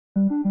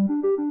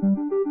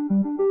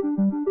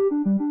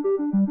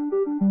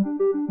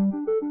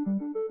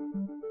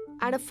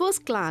At a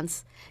first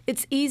glance,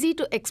 it's easy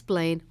to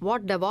explain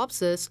what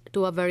DevOps is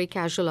to a very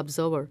casual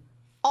observer.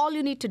 All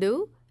you need to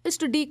do is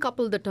to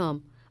decouple the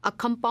term, a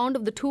compound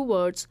of the two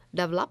words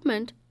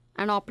development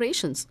and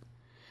operations.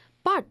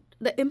 But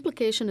the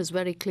implication is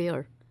very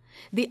clear.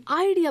 The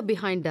idea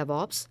behind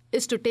DevOps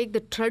is to take the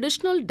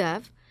traditional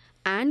dev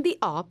and the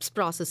ops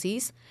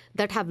processes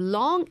that have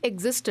long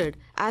existed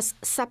as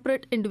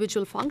separate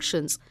individual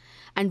functions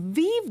and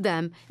weave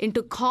them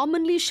into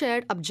commonly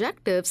shared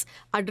objectives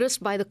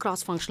addressed by the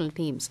cross-functional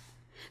teams.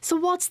 So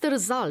what's the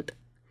result?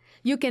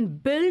 You can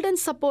build and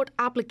support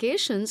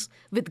applications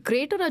with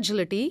greater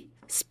agility,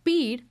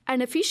 speed,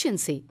 and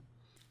efficiency.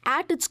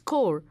 At its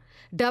core,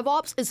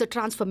 DevOps is a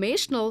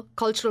transformational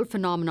cultural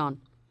phenomenon,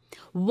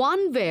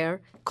 one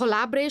where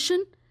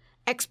collaboration,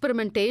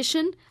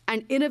 experimentation,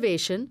 and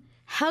innovation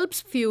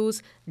helps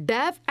fuse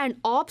dev and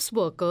ops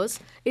workers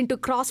into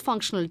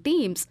cross-functional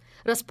teams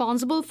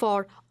responsible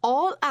for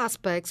all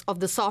aspects of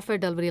the software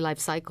delivery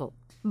lifecycle.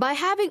 By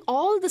having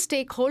all the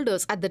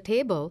stakeholders at the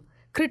table,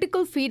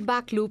 critical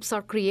feedback loops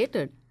are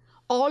created.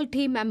 All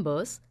team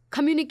members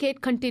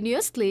communicate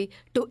continuously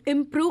to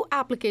improve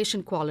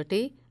application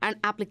quality and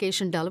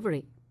application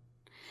delivery.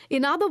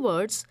 In other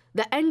words,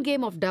 the end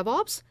game of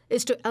DevOps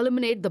is to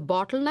eliminate the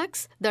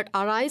bottlenecks that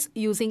arise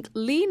using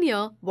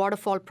linear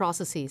waterfall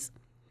processes.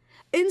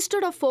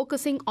 Instead of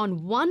focusing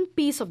on one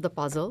piece of the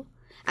puzzle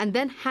and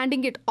then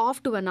handing it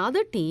off to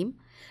another team,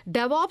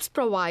 DevOps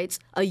provides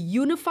a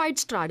unified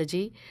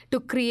strategy to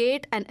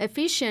create an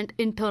efficient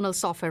internal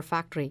software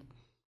factory.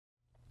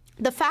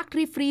 The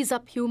factory frees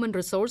up human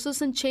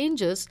resources and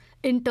changes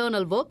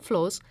internal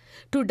workflows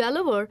to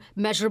deliver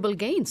measurable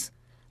gains,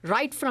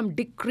 right from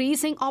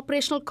decreasing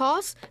operational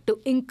costs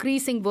to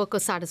increasing worker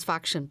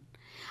satisfaction.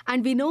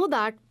 And we know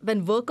that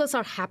when workers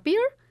are happier,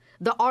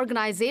 the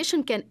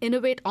organization can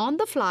innovate on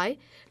the fly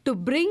to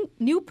bring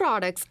new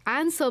products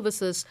and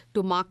services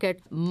to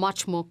market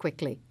much more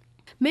quickly.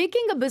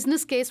 Making a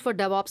business case for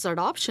DevOps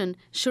adoption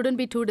shouldn't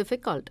be too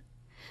difficult.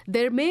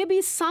 There may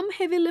be some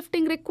heavy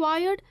lifting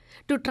required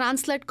to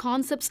translate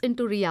concepts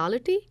into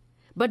reality,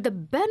 but the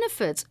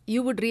benefits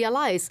you would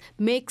realize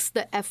makes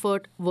the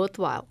effort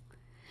worthwhile.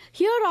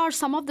 Here are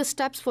some of the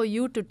steps for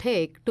you to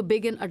take to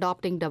begin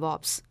adopting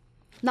DevOps.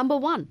 Number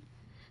 1,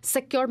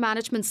 secure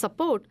management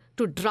support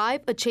to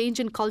drive a change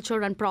in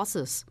culture and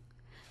process.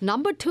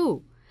 Number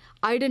 2,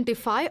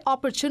 identify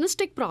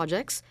opportunistic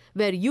projects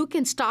where you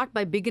can start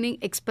by beginning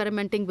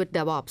experimenting with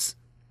DevOps.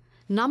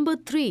 Number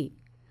 3,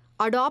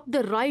 adopt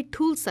the right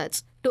tool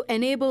sets to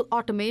enable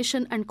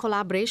automation and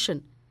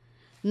collaboration.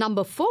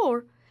 Number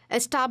 4,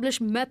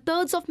 establish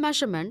methods of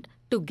measurement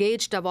to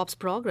gauge DevOps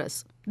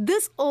progress.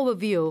 This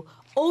overview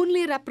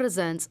only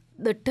represents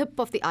the tip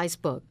of the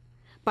iceberg,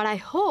 but I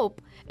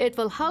hope it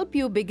will help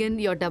you begin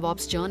your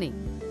DevOps journey.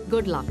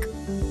 Good luck.